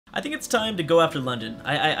I think it's time to go after London.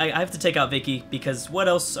 I have to take out Vicky, because what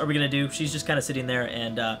else are we going to do? She's just kind of sitting there,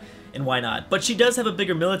 and why not? But she does have a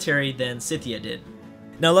bigger military than Scythia did.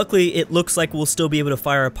 Now, luckily, it looks like we'll still be able to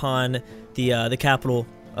fire upon the capital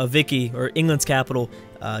of Vicky, or England's capital,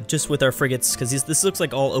 just with our frigates, because this looks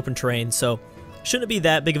like all open terrain, so shouldn't be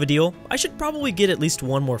that big of a deal. I should probably get at least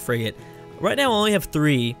one more frigate. Right now, I only have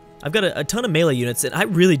 3. I've got a ton of melee units, and I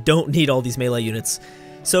really don't need all these melee units.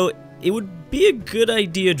 So it would be a good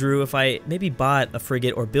idea, Drew, if I maybe bought a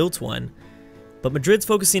frigate or built one. But Madrid's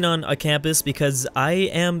focusing on a campus because I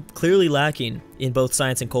am clearly lacking in both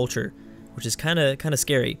science and culture, which is kind of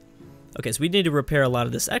scary. Okay, so we need to repair a lot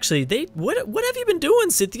of this. Actually, what have you been doing,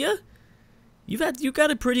 Scythia? You've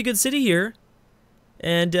got a pretty good city here,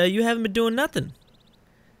 and you haven't been doing nothing.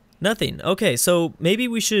 Nothing. Okay, so maybe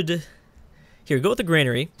we should here go with the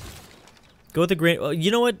granary. Go with the well,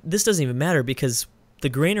 you know what? This doesn't even matter because the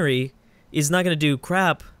granary is not going to do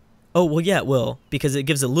crap. Oh, well, yeah, it will, because it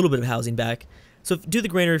gives a little bit of housing back. So do the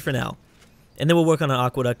granary for now. And then we'll work on an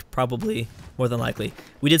aqueduct, probably, more than likely.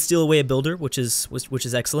 We did steal away a builder, which is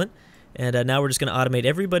excellent. And now we're just going to automate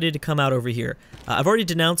everybody to come out over here. I've already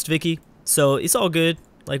denounced Vicky, so it's all good.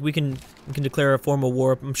 Like, we can declare a formal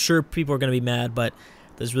war. I'm sure people are going to be mad, but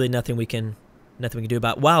there's really nothing we can do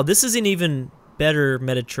about it. Wow, this is an even better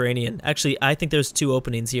Mediterranean. Actually, I think there's 2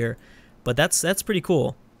 openings here. But that's pretty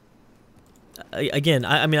cool. Again,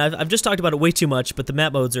 I mean, I've just talked about it way too much, but the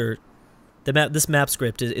map modes are... This map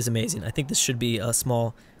script is amazing. I think this should be a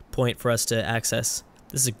small point for us to access.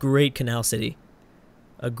 This is a great canal city.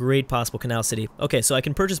 A great possible canal city. Okay, so I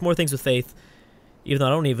can purchase more things with faith, even though I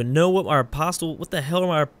don't even know what our apostle... What the hell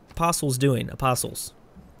are our apostles doing? Apostles.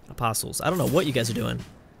 I don't know what you guys are doing,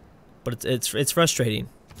 but it's frustrating.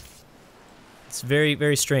 It's very,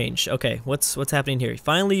 very strange. Okay, what's happening here?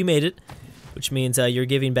 Finally, you made it, which means you're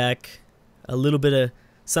giving back a little bit of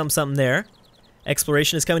something there.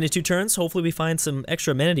 Exploration is coming in 2 turns. Hopefully, we find some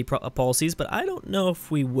extra amenity policies, but I don't know if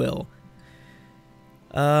we will.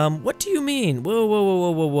 What do you mean?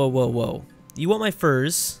 Whoa. You want my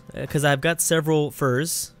furs? Because I've got several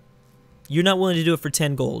furs. You're not willing to do it for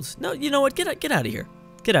 10 gold. No, you know what? Get out of here.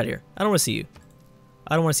 Get out of here. I don't want to see you.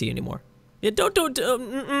 I don't want to see you anymore. Yeah, don't.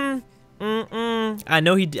 I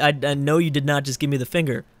know you did not just give me the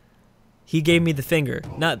finger. He gave me the finger,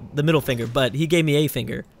 not the middle finger, but he gave me a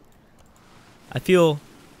finger. I feel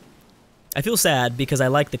sad because I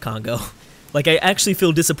like the Congo. Like, I actually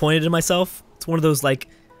feel disappointed in myself. It's one of those like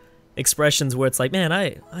expressions where it's like, man,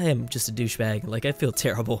 I am just a douchebag. Like, I feel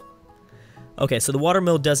terrible. Okay, so the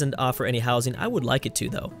watermill doesn't offer any housing. I would like it to,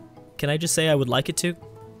 though. Can I just say I would like it to?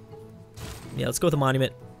 Yeah, let's go with a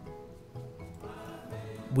monument.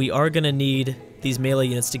 We are gonna need these melee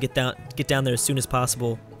units to get down there as soon as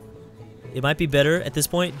possible. It might be better at this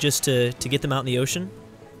point just to get them out in the ocean.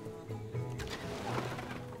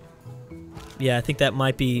 Yeah, I think that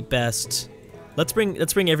might be best. Let's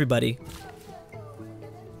bring everybody.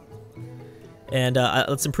 And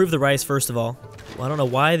let's improve the rice first of all. Well, I don't know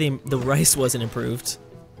why the rice wasn't improved.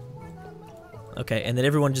 Okay, and then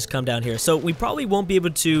everyone just come down here. So we probably won't be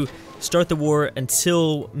able to start the war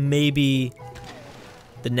until maybe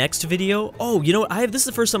the next video. Oh, you know what? This is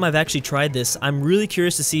the first time I've actually tried this. I'm really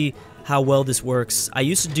curious to see how well this works. I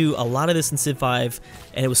used to do a lot of this in Civ 5,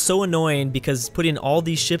 and it was so annoying because putting all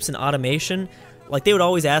these ships in automation, like they would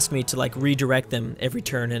always ask me to like redirect them every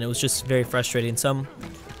turn, and it was just very frustrating. So I'm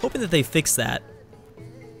hoping that they fix that.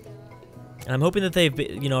 And I'm hoping that they,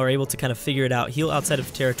 are able to kind of figure it out. Heal outside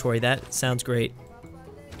of territory. That sounds great.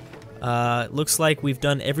 Looks like we've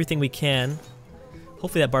done everything we can.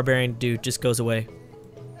 Hopefully that barbarian dude just goes away.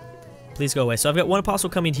 Please go away. So I've got 1 apostle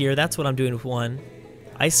coming here. That's what I'm doing with 1.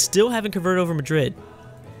 I still haven't converted over Madrid.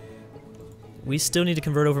 We still need to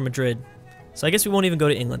convert over Madrid. So I guess we won't even go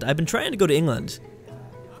to England. I've been trying to go to England.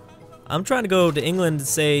 I'm trying to go to England and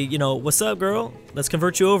say, what's up, girl? Let's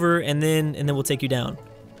convert you over, and then we'll take you down.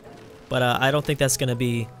 But I don't think that's gonna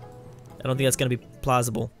be. I don't think that's gonna be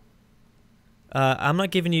plausible. I'm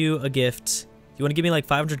not giving you a gift. You want to give me like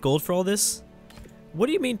 500 gold for all this? What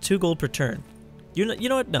do you mean 2 gold per turn? You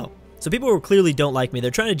know what? No. So people who clearly don't like me.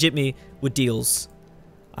 They're trying to jip me with deals.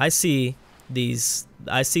 I see these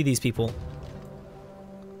people.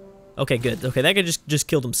 Okay, good. Okay, that guy just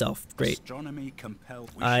killed himself. Great.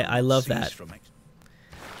 I love that.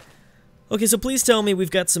 Okay, so please tell me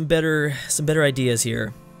we've got some better ideas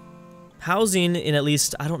here. Housing in at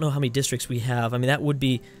least, I don't know how many districts we have. I mean, that would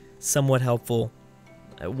be somewhat helpful.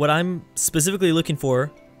 What I'm specifically looking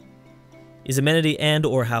for is amenity and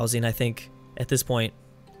or housing, I think, at this point.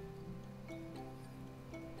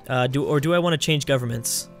 Do I want to change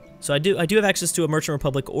governments? So I do have access to a merchant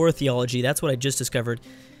republic or a theology. That's what I just discovered.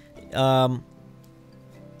 In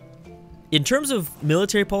terms of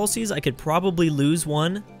military policies, I could probably lose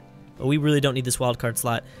one, but we really don't need this wildcard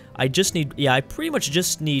slot. I just need, yeah, I pretty much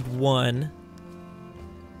just need one.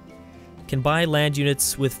 Can buy land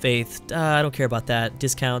units with faith. I don't care about that.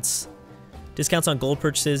 Discounts. Discounts on gold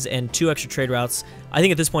purchases and 2 extra trade routes. I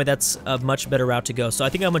think at this point that's a much better route to go. So I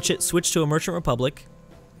think I'm going to switch to a Merchant Republic.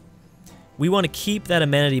 We want to keep that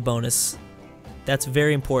amenity bonus. That's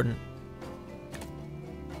very important.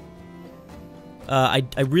 I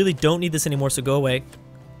really don't need this anymore, so go away.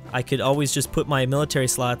 I could always just put my military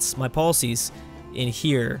slots, my policies, in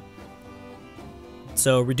here.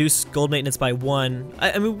 So reduce gold maintenance by 1.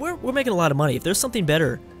 I mean, we're making a lot of money. If there's something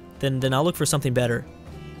better, then I'll look for something better.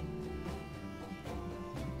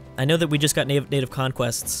 I know that we just got native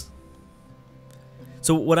conquests.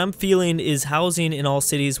 So what I'm feeling is housing in all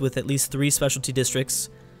cities with at least 3 specialty districts.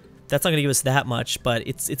 That's not going to give us that much, but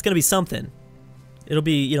it's going to be something. It'll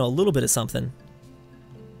be, you know, a little bit of something.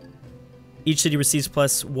 Each city receives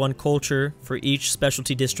plus 1 culture for each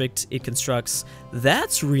specialty district it constructs.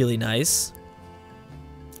 That's really nice.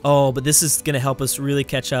 Oh, but this is going to help us really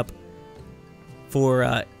catch up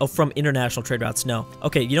for from international trade routes. No.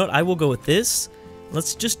 Okay, you know what? I will go with this.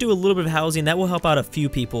 Let's just do a little bit of housing. That will help out a few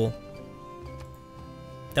people.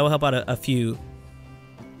 That will help out a few.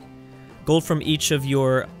 Gold from each of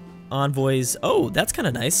your envoys. Oh, that's kind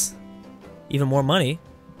of nice. Even more money.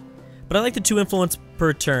 But I like the 2 influence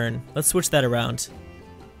per turn. Let's switch that around.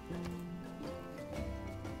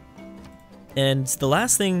 And the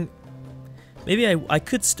last thing, maybe I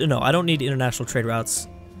could, no, I don't need international trade routes.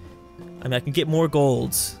 I mean, I can get more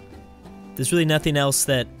golds. There's really nothing else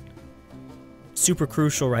that super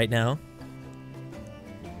crucial right now.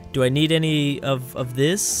 Do I need any of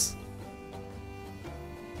this?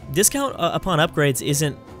 Discount upon upgrades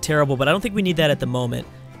isn't terrible, but I don't think we need that at the moment.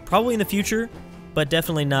 Probably in the future, but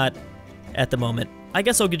definitely not at the moment. I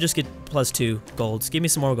guess I'll just get plus 2 golds. Give me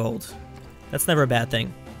some more gold. That's never a bad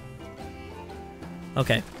thing.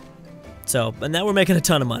 Okay. So, and now we're making a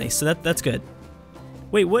ton of money, so that's good.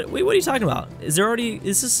 Wait, what are you talking about? Is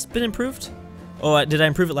this been improved? Oh, did I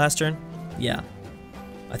improve it last turn? Yeah.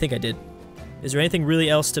 I think I did. Is there anything really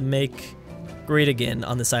else to make great again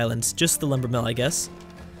on this island? Just the lumber mill, I guess.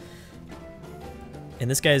 And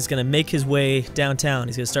this guy is going to make his way downtown.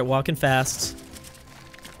 He's going to start walking fast.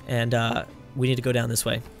 And we need to go down this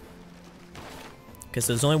way. Because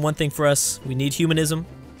there's only one thing for us. We need humanism.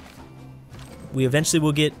 We eventually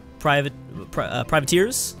will get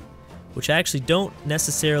privateers, which I actually don't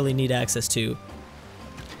necessarily need access to.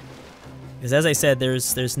 Because as I said,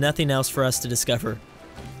 there's nothing else for us to discover.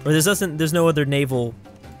 Or there's no other naval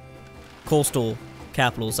coastal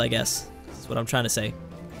capitals, I guess. That's what I'm trying to say.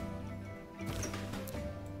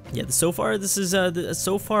 Yeah, so far this is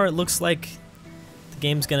so far it looks like the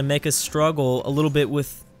game's gonna make us struggle a little bit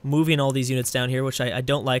with moving all these units down here, which I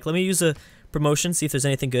don't like. Let me use a promotion, see if there's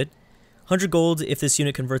anything good. 100 gold if this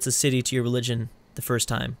unit converts a city to your religion the first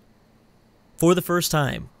time. For the first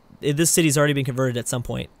time. This city's already been converted at some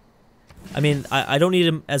point. I mean, I don't need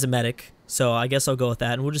him as a medic, so I guess I'll go with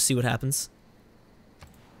that, and we'll just see what happens.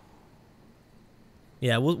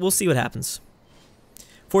 Yeah, we'll see what happens.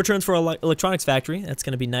 4 turns for electronics factory. That's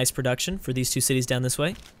going to be nice production for these 2 cities down this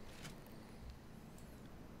way.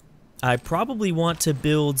 I probably want to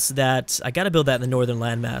build that. I got to build that in the northern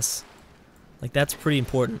landmass. Like, that's pretty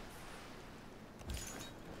important.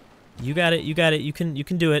 You got it. You got it. You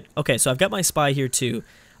can do it. Okay, so I've got my spy here too.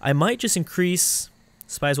 I might just increase.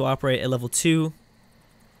 Spies will operate at level 2.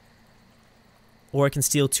 Or I can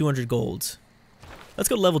steal 200 gold. Let's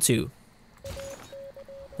go to level 2.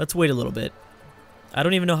 Let's wait a little bit. I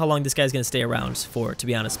don't even know how long this guy's going to stay around for, to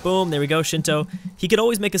be honest. Boom, there we go, Shinto. He could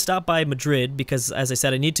always make a stop by Madrid, because, as I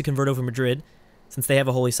said, I need to convert over Madrid, since they have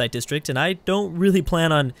a holy site district, and I don't really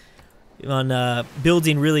plan on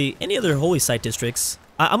building really any other holy site districts.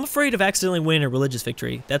 I'm afraid of accidentally winning a religious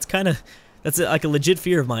victory. That's like a legit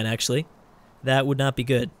fear of mine, actually. That would not be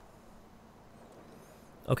good.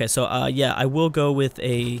 Okay, so yeah, I will go with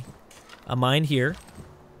a mine here.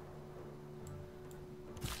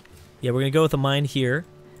 Yeah, we're gonna go with a mine here.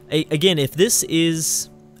 Again, if this is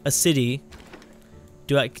a city,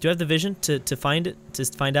 do I have the vision to find it, to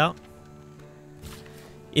find out?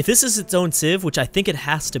 If this is its own civ, which I think it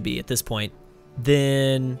has to be at this point,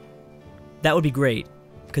 then that would be great,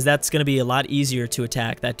 because that's gonna be a lot easier to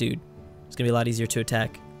attack. That dude, it's gonna be a lot easier to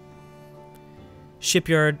attack.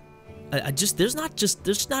 Shipyard, there's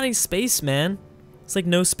not any space, man. It's like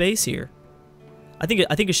no space here. I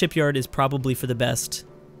think a shipyard is probably for the best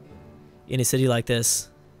in a city like this.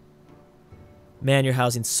 Man, your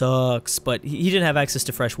housing sucks, but he didn't have access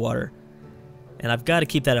to fresh water. And I've got to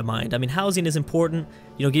keep that in mind. I mean, housing is important.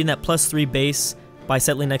 You know, getting that +3 base by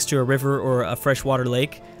settling next to a river or a freshwater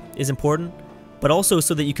lake is important. But also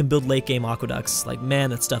so that you can build late game aqueducts. Like, man,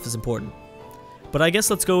 that stuff is important. But I guess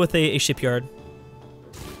let's go with a shipyard.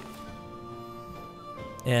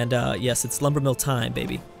 And yes, it's lumber mill time,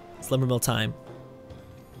 baby. It's lumber mill time.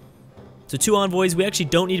 So 2 envoys. We actually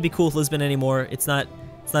don't need to be cool with Lisbon anymore. It's not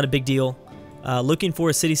a big deal. Looking for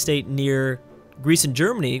a city-state near Greece and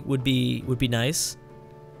Germany would be nice.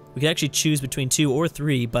 We could actually choose between 2 or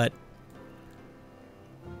 3, but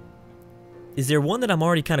is there one that I'm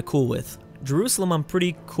already kind of cool with? Jerusalem I'm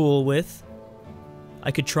pretty cool with.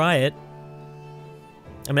 I could try it.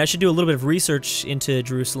 I mean, I should do a little bit of research into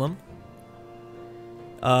Jerusalem.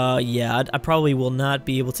 Yeah, I probably will not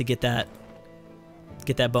be able to get that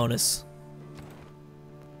bonus.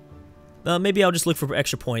 Maybe I'll just look for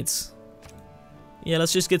extra points. Yeah,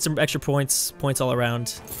 let's just get some extra points all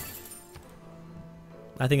around.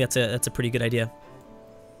 I think that's a pretty good idea.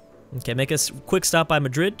 Okay, make a quick stop by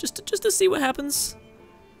Madrid just to see what happens.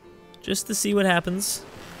 Just to see what happens.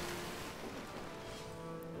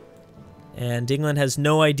 And England has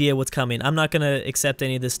no idea what's coming. I'm not going to accept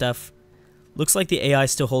any of this stuff. Looks like the AI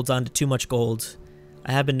still holds on to too much gold.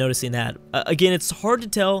 I have been noticing that. Again, it's hard to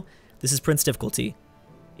tell. This is Prince difficulty.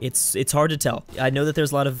 It's hard to tell. I know that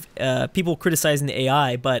there's a lot of people criticizing the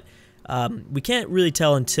AI, but we can't really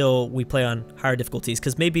tell until we play on higher difficulties.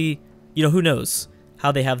 Because maybe, you know, who knows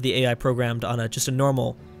how they have the AI programmed on just a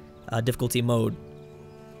normal difficulty mode.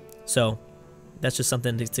 So that's just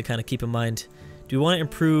something to kind of keep in mind. Do we want to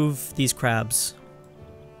improve these crabs?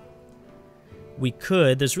 We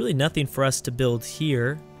could. There's really nothing for us to build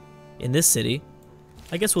here in this city.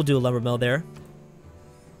 I guess we'll do a lumber mill there.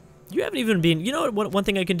 You haven't even been... You know what? One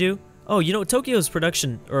thing I can do? Oh, you know, Tokyo's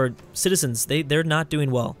production, or citizens, they're not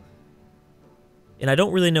doing well. And I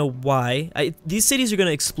don't really know why. These cities are going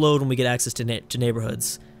to explode when we get access to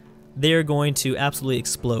neighborhoods. They're going to absolutely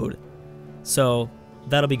explode. So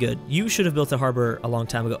that'll be good. You should have built a harbor a long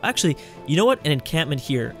time ago. Actually, you know what? An encampment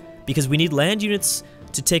here. Because we need land units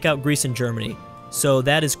to take out Greece and Germany. So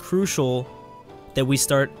that is crucial that we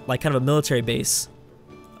start like kind of a military base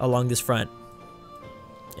along this front.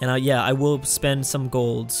 And yeah, I will spend some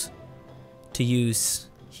gold to use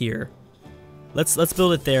here. Let's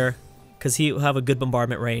build it there because he'll have a good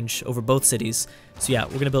bombardment range over both cities. So yeah,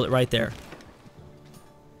 we're gonna build it right there.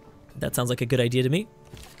 That sounds like a good idea to me.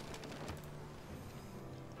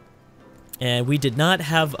 And we did not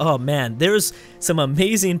have... Oh man, there's some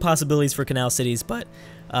amazing possibilities for canal cities, but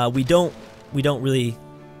we don't really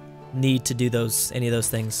need to do any of those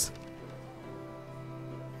things.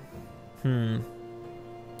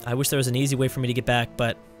 I wish there was an easy way for me to get back,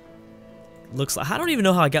 but looks like I don't even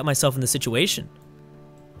know how I got myself in this situation.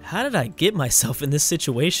 How did I get myself in this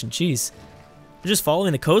situation? Jeez. I'm just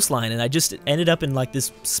following the coastline, and I just ended up in like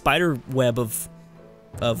this spider web of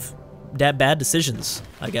bad decisions,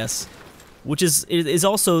 I guess. Which is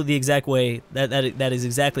also the exact way that is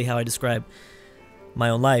exactly how I describe my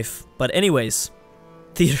own life. But anyways,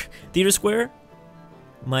 Theater Square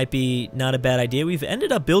might be not a bad idea. We've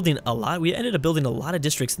ended up building a lot. We ended up building a lot of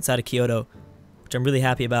districts inside of Kyoto, which I'm really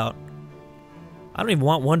happy about. I don't even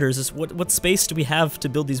want wonders. What space do we have to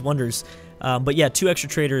build these wonders? But yeah, 2 extra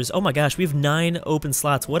traders. Oh my gosh, we have 9 open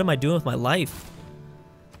slots. What am I doing with my life?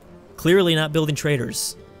 Clearly not building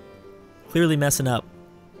traders. Clearly messing up.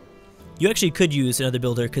 You actually could use another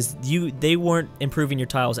builder because they weren't improving your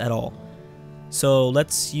tiles at all. So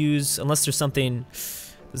let's use, unless there's something,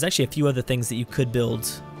 there's actually a few other things that you could build.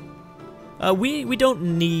 We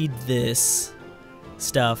don't need this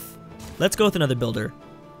stuff. Let's go with another builder.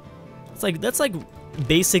 That's like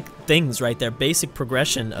basic things right there, basic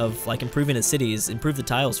progression of like improving a city is improve the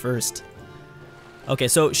tiles first. Okay,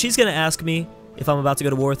 so she's gonna ask me if I'm about to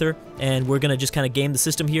go to war with her, and we're gonna just kind of game the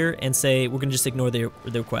system here and say we're gonna just ignore the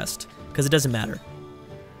request because it doesn't matter.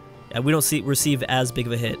 We don't receive as big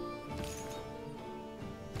of a hit.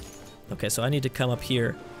 Okay, so I need to come up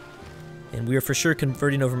here, and we are for sure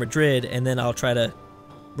converting over Madrid, and then I'll try to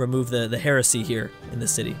remove the heresy here in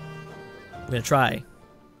this city. I'm gonna try.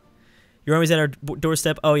 Your army's at our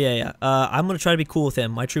doorstep. Oh yeah. I'm gonna try to be cool with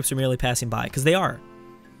him. My troops are merely passing by, because they are.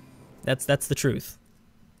 That's the truth.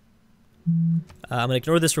 I'm gonna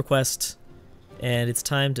ignore this request, and it's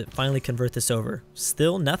time to finally convert this over.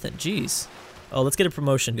 Still nothing. Jeez. Oh, let's get a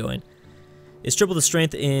promotion going. It's triple the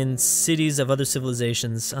strength in cities of other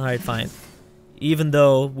civilizations. All right, fine. Even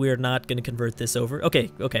though we're not gonna convert this over.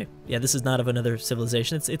 Okay. Yeah, this is not of another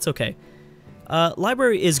civilization. It's okay.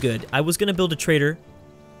 Library is good. I was gonna build a trader,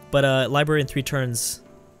 but library in 3 turns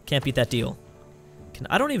can't beat that deal.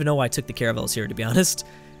 I don't even know why I took the caravels here, to be honest.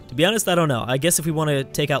 To be honest, I don't know. I guess if we want to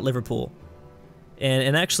take out Liverpool.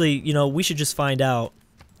 And actually, you know, we should just find out.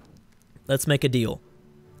 Let's make a deal.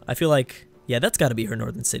 I feel like, yeah, that's got to be her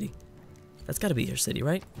northern city. That's got to be her city,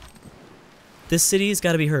 right? This city's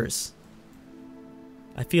got to be hers.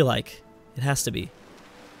 I feel like it has to be.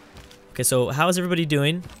 Okay, so how is everybody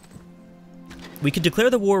doing? We could declare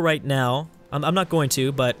the war right now. I'm not going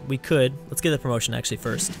to, but we could. Let's get the promotion actually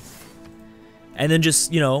first. And then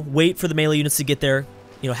just, you know, wait for the melee units to get there.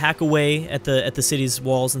 You know, hack away at the city's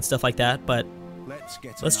walls and stuff like that, but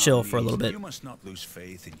let's chill for a little bit.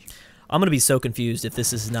 I'm gonna be so confused if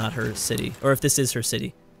this is not her city, or if this is her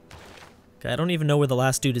city. Okay, I don't even know where the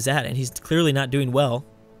last dude is at, and he's clearly not doing well,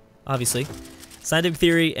 obviously. Scientific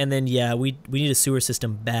theory, and then, yeah, we need a sewer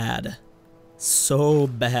system bad. So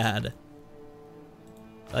bad.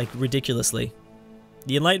 Like, ridiculously.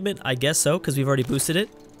 The Enlightenment, I guess so, because we've already boosted it.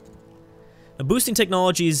 Now, boosting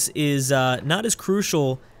technologies is not as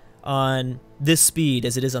crucial on this speed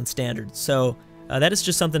as it is on standard, so that is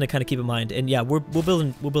just something to kind of keep in mind. And yeah, we're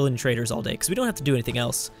building traders all day because we don't have to do anything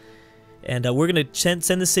else. And we're gonna send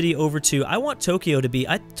the city over to. I want Tokyo to be.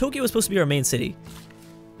 Tokyo was supposed to be our main city.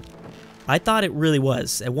 I thought it really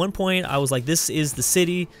was. At one point, I was like, this is the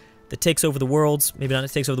city that takes over the world. Maybe not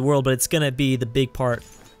it takes over the world, but it's gonna be the big part.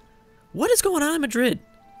 What is going on in Madrid?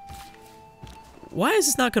 Why is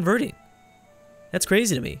this not converting? That's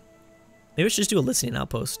crazy to me. Maybe we should just do a listening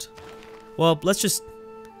outpost. Well, let's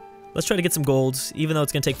try to get some gold, even though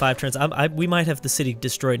it's going to take 5 turns. We might have the city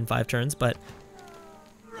destroyed in 5 turns, but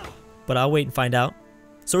I'll wait and find out.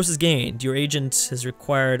 Sources gained. Your agent has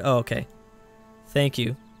required... Oh, okay. Thank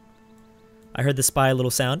you. I heard the spy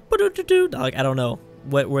little sound. Like, I don't know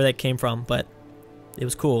where that came from, but it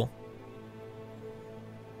was cool.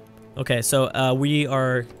 Okay, so we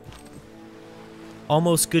are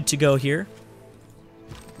almost good to go here.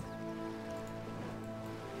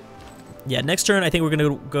 Yeah, next turn, I think we're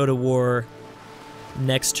going to go to war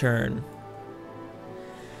next turn.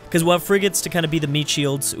 Because we'll have frigates to kind of be the meat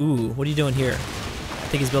shields. Ooh, what are you doing here? I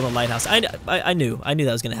think he's building a lighthouse. I knew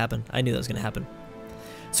that was going to happen. I knew that was going to happen.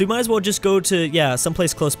 So we might as well just go to, yeah,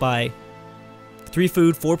 someplace close by. 3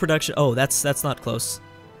 food, 4 production. Oh, that's not close.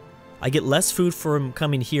 I get less food from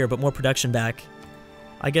coming here, but more production back.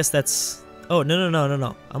 I guess that's... Oh,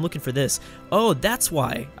 no. I'm looking for this. Oh, that's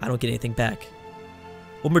why I don't get anything back.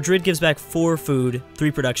 Well, Madrid gives back 4 food,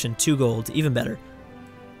 3 production, 2 gold, even better.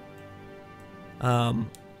 I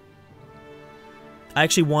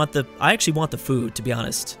actually want the food, to be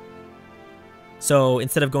honest. So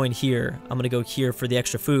instead of going here, I'm gonna go here for the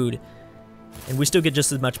extra food, and we still get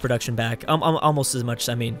just as much production back. Almost as much.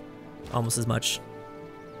 I mean, almost as much.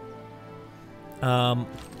 I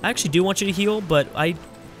actually do want you to heal, but I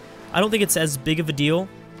don't think it's as big of a deal.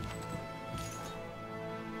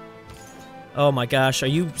 Oh my gosh, are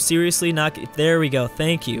you seriously not... There we go,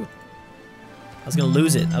 thank you. I was gonna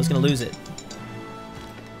lose it.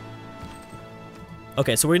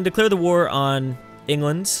 Okay, so we're gonna declare the war on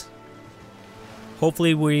England.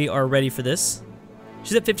 Hopefully we are ready for this.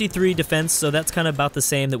 She's at 53 defense, so that's kind of about the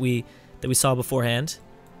same that we saw beforehand.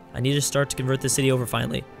 I need to start to convert the city over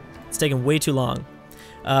finally. It's taken way too long.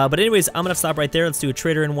 But anyways, I'm gonna stop right there. Let's do a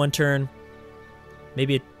trader in 1 turn.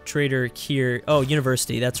 Maybe a trader here. Oh,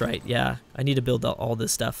 university. That's right. Yeah, I need to build all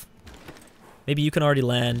this stuff. Maybe you can already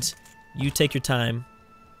land. You take your time,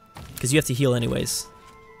 because you have to heal anyways.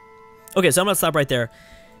 Okay, so I'm gonna stop right there.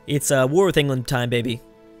 It's war with England time, baby,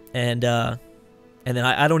 and then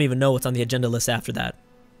I don't even know what's on the agenda list after that.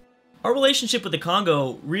 Our relationship with the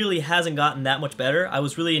Congo really hasn't gotten that much better. I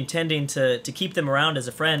was really intending to keep them around as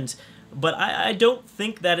a friend, but I don't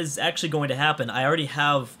think that is actually going to happen. I already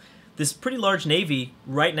have this pretty large navy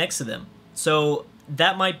right next to them. So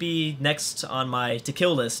that might be next on my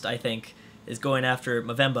to-kill list, I think, is going after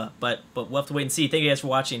Movember. But we'll have to wait and see. Thank you guys for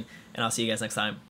watching, and I'll see you guys next time.